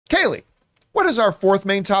Kaylee, what is our fourth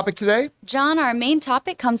main topic today? John, our main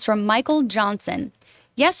topic comes from Michael Johnson.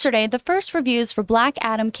 Yesterday, the first reviews for Black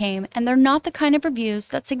Adam came, and they're not the kind of reviews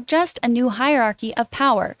that suggest a new hierarchy of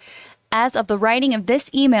power. As of the writing of this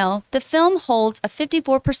email, the film holds a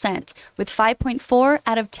 54%, with 5.4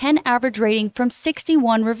 out of 10 average rating from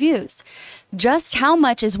 61 reviews. Just how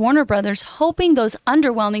much is Warner Brothers hoping those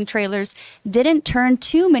underwhelming trailers didn't turn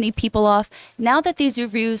too many people off now that these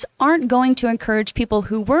reviews aren't going to encourage people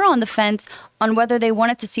who were on the fence on whether they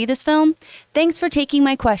wanted to see this film? Thanks for taking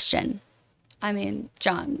my question. I mean,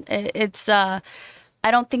 John, I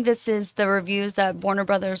don't think this is the reviews that Warner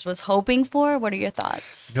Brothers was hoping for. What are your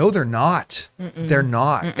thoughts? No, they're not. They're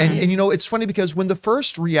not. And you know, it's funny because when the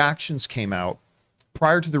first reactions came out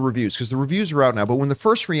prior to the reviews, because the reviews are out now, but when the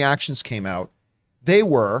first reactions came out, they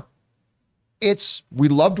were, we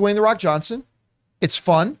love Dwayne The Rock Johnson. It's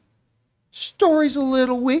fun. Story's a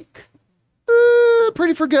little weak.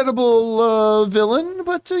 Pretty forgettable villain,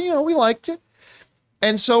 but, you know, we liked it.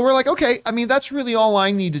 And so we're like, okay, I mean, that's really all I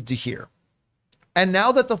needed to hear. And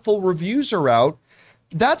now that the full reviews are out,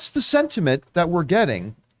 that's the sentiment that we're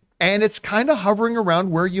getting. And it's kind of hovering around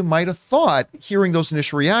where you might have thought hearing those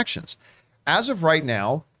initial reactions. As of right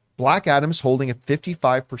now, Black Adam is holding at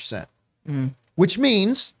 55%, which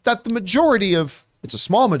means that the majority of, it's a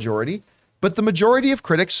small majority, but the majority of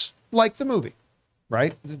critics like the movie,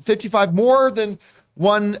 right? 55, more than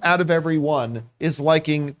 1 out of every 1 is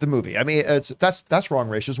liking the movie. I mean, that's wrong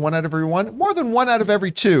ratios. 1 out of every 1, more than 1 out of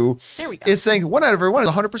every 2 is saying 1 out of every 1 is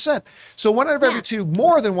 100%. So 1 out of every 2,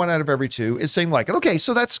 more than 1 out of every 2 is saying like it. Okay,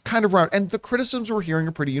 so that's kind of round. And the criticisms we're hearing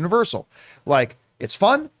are pretty universal. Like, it's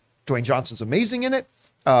fun. Dwayne Johnson's amazing in it.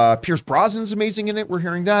 Pierce Brosnan's amazing in it. We're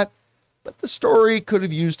hearing that. But the story could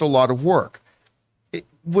have used a lot of work.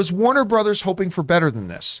 Was Warner Brothers hoping for better than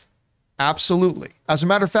this? Absolutely. As a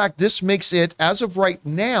matter of fact, this makes it, as of right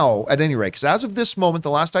now, at any rate, because as of this moment,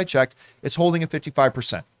 the last I checked, it's holding at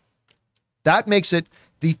 55%. That makes it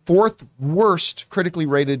the 4th worst critically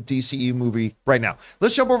rated DCE movie right now.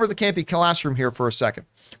 Let's jump over to the Campea classroom here for a second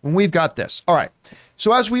when we've got this. All right.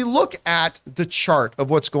 So as we look at the chart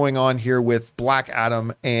of what's going on here with Black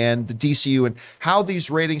Adam and the DCU and how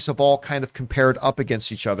these ratings have all kind of compared up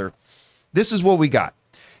against each other, this is what we got.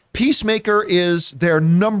 Peacemaker is their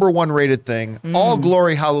 #1 rated thing. All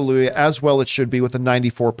glory, hallelujah, as well it should be, with a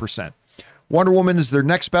 94%. Wonder Woman is their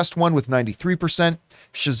next best one with 93%.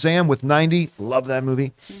 Shazam with 90. Love that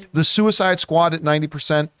movie. The Suicide Squad at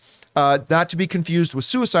 90%. Not to be confused with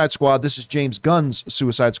Suicide Squad. This is James Gunn's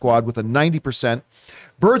Suicide Squad with a 90%.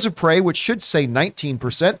 Birds of Prey, which should say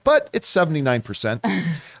 19%, but it's 79%.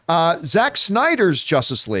 Zack Snyder's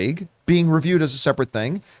Justice League, being reviewed as a separate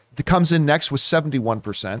thing, that comes in next with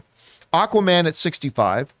 71%. Aquaman at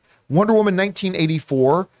 65%. Wonder Woman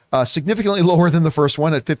 1984, significantly lower than the first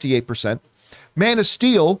one at 58%. Man of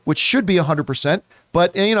Steel, which should be 100%,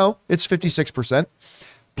 but, you know, it's 56%.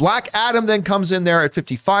 Black Adam then comes in there at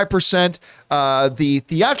 55%. The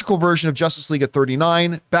theatrical version of Justice League at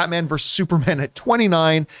 39%. Batman versus Superman at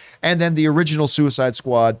 29%. And then the original Suicide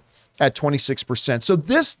Squad at 26%. So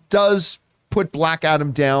this does put Black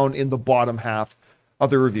Adam down in the bottom half of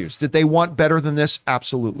the reviews. Did they want better than this?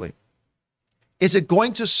 Absolutely. Is it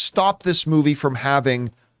going to stop this movie from having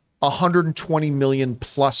 $120 million+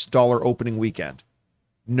 opening weekend?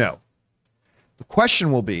 No. The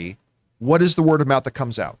question will be, what is the word of mouth that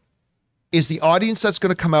comes out? Is the audience that's going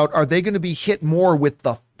to come out, are they going to be hit more with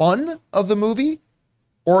the fun of the movie?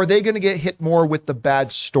 Or are they going to get hit more with the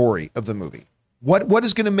bad story of the movie? What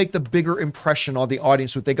is going to make the bigger impression on the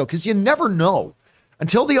audience when they go? Because you never know.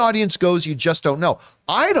 Until the audience goes, you just don't know.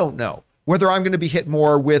 I don't know whether I'm going to be hit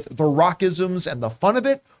more with the rockisms and the fun of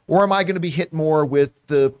it, or am I going to be hit more with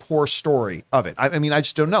the poor story of it? I mean, I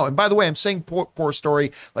just don't know. And by the way, I'm saying poor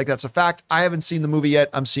story like that's a fact. I haven't seen the movie yet.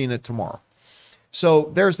 I'm seeing it tomorrow. So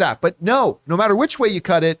there's that. But no matter which way you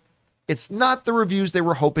cut it, it's not the reviews they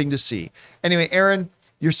were hoping to see. Anyway, Aaron,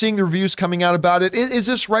 you're seeing the reviews coming out about it. Is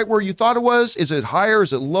this right where you thought it was? Is it higher?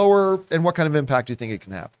 Is it lower? And what kind of impact do you think it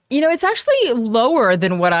can have? You know, it's actually lower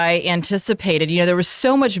than what I anticipated. You know, there was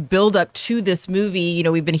so much buildup to this movie. You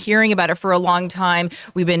know, we've been hearing about it for a long time.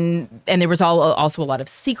 And there was also a lot of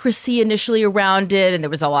secrecy initially around it. And there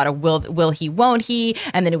was a lot of will he, won't he?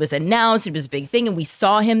 And then it was announced. It was a big thing. And we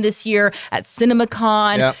saw him this year at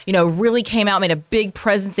CinemaCon. Yep. You know, really came out, made a big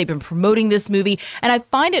presence. They've been promoting this movie. And I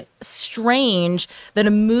find it strange that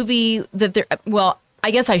a movie that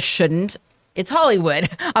I guess I shouldn't. It's Hollywood.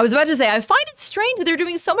 I was about to say, I find it strange that they're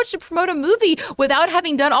doing so much to promote a movie without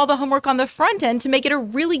having done all the homework on the front end to make it a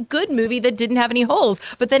really good movie that didn't have any holes.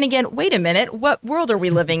 But then again, wait a minute, what world are we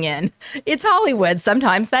living in? It's Hollywood.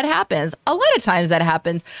 Sometimes that happens. A lot of times that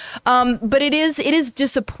happens. But it is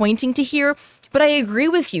disappointing to hear. But I agree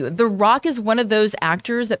with you. The Rock is one of those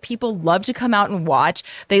actors that people love to come out and watch.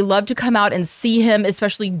 They love to come out and see him,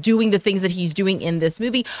 especially doing the things that he's doing in this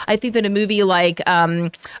movie. I think that a movie like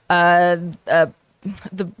the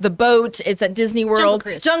boat, it's at Disney World.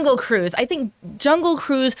 Jungle Cruise. I think Jungle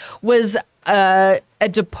Cruise was a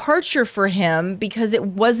departure for him because it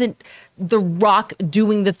wasn't The Rock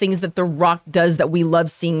doing the things that The Rock does that we love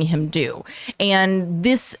seeing him do. And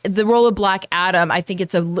the role of Black Adam, I think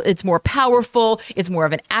it's more powerful. It's more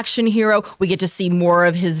of an action hero. We get to see more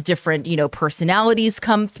of his different, personalities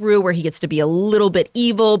come through, where he gets to be a little bit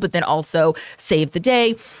evil, but then also save the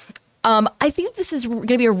day. I think this is going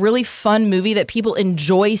to be a really fun movie that people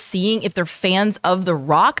enjoy seeing if they're fans of The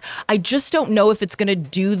Rock. I just don't know if it's going to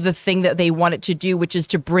do the thing that they want it to do, which is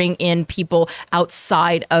to bring in people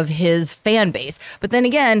outside of his fan base. But then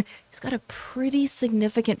again, he's got a pretty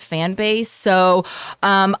significant fan base. So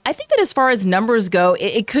I think that as far as numbers go,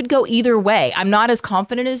 it could go either way. I'm not as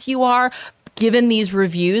confident as you are given these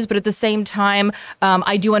reviews, but at the same time,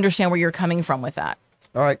 I do understand where you're coming from with that.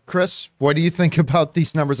 All right, Chris, what do you think about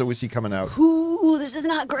these numbers that we see coming out? Ooh, this is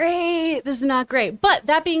not great. This is not great. But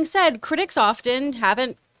that being said, critics often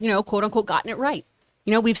haven't, quote unquote, gotten it right.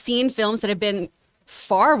 We've seen films that have been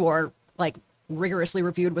far more rigorously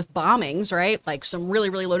reviewed with bombings, right? Like some really,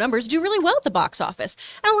 really low numbers do really well at the box office.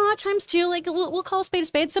 And a lot of times too, we'll call a spade a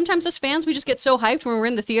spade. Sometimes as fans, we just get so hyped when we're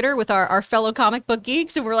in the theater with our fellow comic book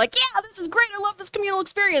geeks and we're like, yeah, this is great. I love this communal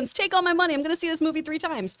experience. Take all my money. I'm going to see this movie 3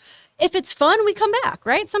 times. If it's fun, we come back,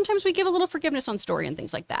 right? Sometimes we give a little forgiveness on story and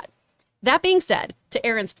things like that. That being said, to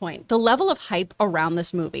Aaron's point, the level of hype around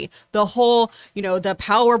this movie, the whole, the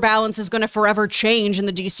power balance is going to forever change in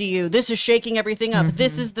the DCU. This is shaking everything up. Mm-hmm.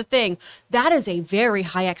 This is the thing. That is a very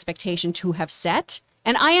high expectation to have set.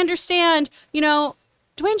 And I understand,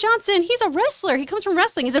 Dwayne Johnson, he's a wrestler. He comes from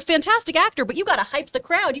wrestling. He's a fantastic actor, but you got to hype the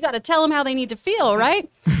crowd. You got to tell them how they need to feel, right?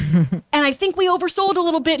 And I think we oversold a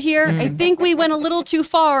little bit here. I think we went a little too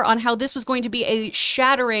far on how this was going to be a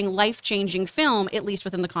shattering, life-changing film, at least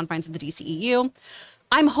within the confines of the DCEU.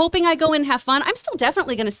 I'm hoping I go in and have fun. I'm still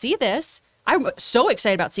definitely going to see this. I'm so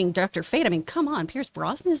excited about seeing Dr. Fate. I mean, come on, Pierce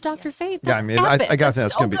Brosnan is Dr. Fate. That's I got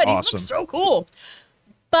that's going to be awesome. He looks so cool.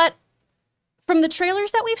 But from the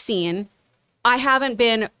trailers that we've seen, I haven't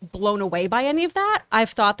been blown away by any of that. I've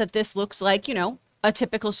thought that this looks like, a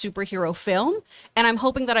typical superhero film. And I'm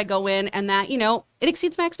hoping that I go in and that, it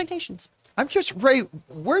exceeds my expectations. I'm curious, Ray,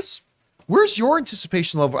 where's your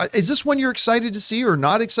anticipation level? Is this one you're excited to see or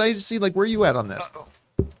not excited to see? Where are you at on this?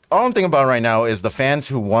 All I'm thinking about right now is the fans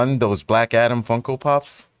who won those Black Adam Funko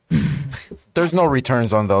Pops. There's no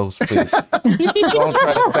returns on those, please. Don't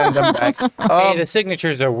try to send them back. Hey, the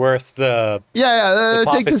signatures are worth the take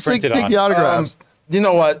the autographs. You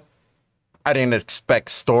know what? I didn't expect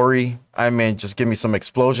story. I mean, just give me some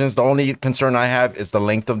explosions. The only concern I have is the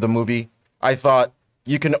length of the movie. I thought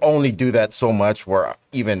you can only do that so much where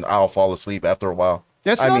even I'll fall asleep after a while.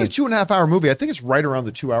 Yeah, it's not a 2.5 hour movie. I think it's right around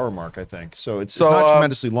the 2 hour mark, I think. So it's not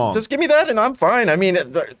tremendously long. Just give me that and I'm fine. I mean,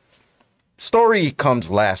 the story comes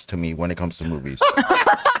last to me when it comes to movies.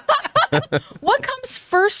 What comes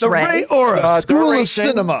first, the Ray? School of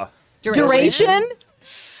cinema. Duration?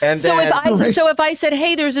 And so if I said,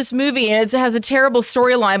 hey, there's this movie and it has a terrible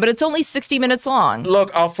storyline, but it's only 60 minutes long. Look,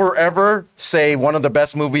 I'll forever say one of the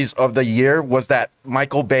best movies of the year was that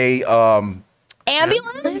Michael Bay.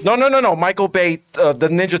 Ambulance? No. Michael Bay, the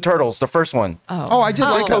Ninja Turtles, the first one. Oh, I did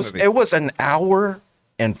like that movie. It was an hour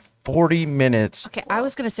and 40 minutes. Okay, I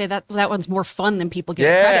was going to say that one's more fun than people give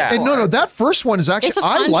credit for. And no, that first one is actually, it's a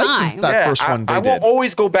fun time. That first one I will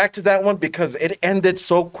always go back to that one because it ended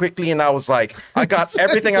so quickly and I was like, I got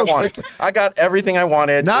everything I wanted. I got everything I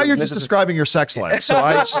wanted. Now you're just describing your sex life. So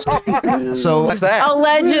what's that?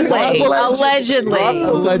 Allegedly.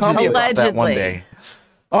 Tell me about that one day.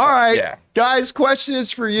 All right, guys, question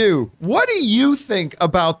is for you. What do you think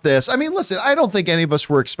about this? I mean, listen, I don't think any of us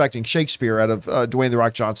were expecting Shakespeare out of Dwayne "The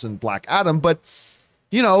Rock" Johnson, Black Adam, but,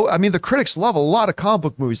 the critics love a lot of comic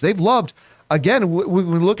book movies. They've loved, again, when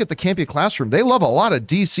we look at the Campea Classroom, they love a lot of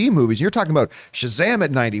DC movies. You're talking about Shazam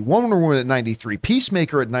at 90, Wonder Woman at 93,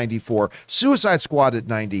 Peacemaker at 94, Suicide Squad at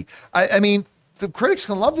 90. I mean, the critics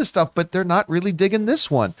can love this stuff, but they're not really digging this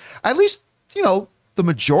one. At least, the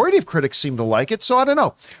majority of critics seem to like it, so I don't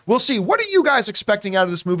know. We'll see. What are you guys expecting out of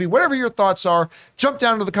this movie? Whatever your thoughts are, jump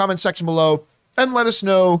down to the comment section below and let us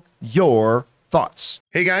know your Thoughts?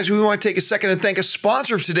 Hey guys, we want to take a second and thank a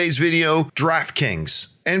sponsor of today's video, DraftKings.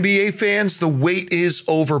 NBA fans, the wait is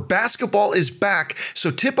over. Basketball is back,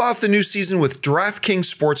 so tip off the new season with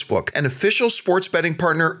DraftKings Sportsbook, an official sports betting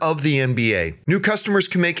partner of the NBA. New customers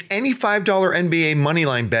can make any $5 NBA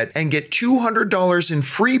moneyline bet and get $200 in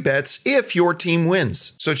free bets if your team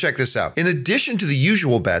wins. So check this out. In addition to the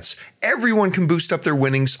usual bets, everyone can boost up their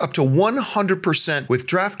winnings up to 100% with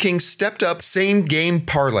DraftKings stepped-up same-game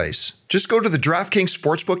parlays. Just go to the DraftKings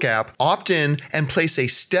Sportsbook app, opt in, and place a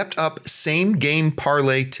stepped-up same-game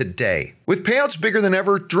parlay today. With payouts bigger than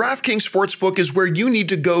ever, DraftKings Sportsbook is where you need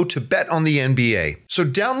to go to bet on the NBA. So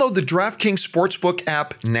download the DraftKings Sportsbook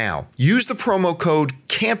app now. Use the promo code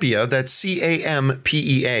Campea, that's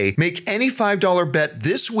CAMPEA. Make any $5 bet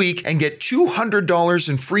this week and get $200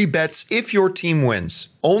 in free bets if your team wins.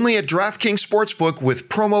 Only at DraftKings Sportsbook with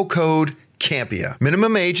promo code Campea.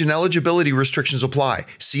 Minimum age and eligibility restrictions apply.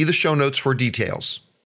 See the show notes for details.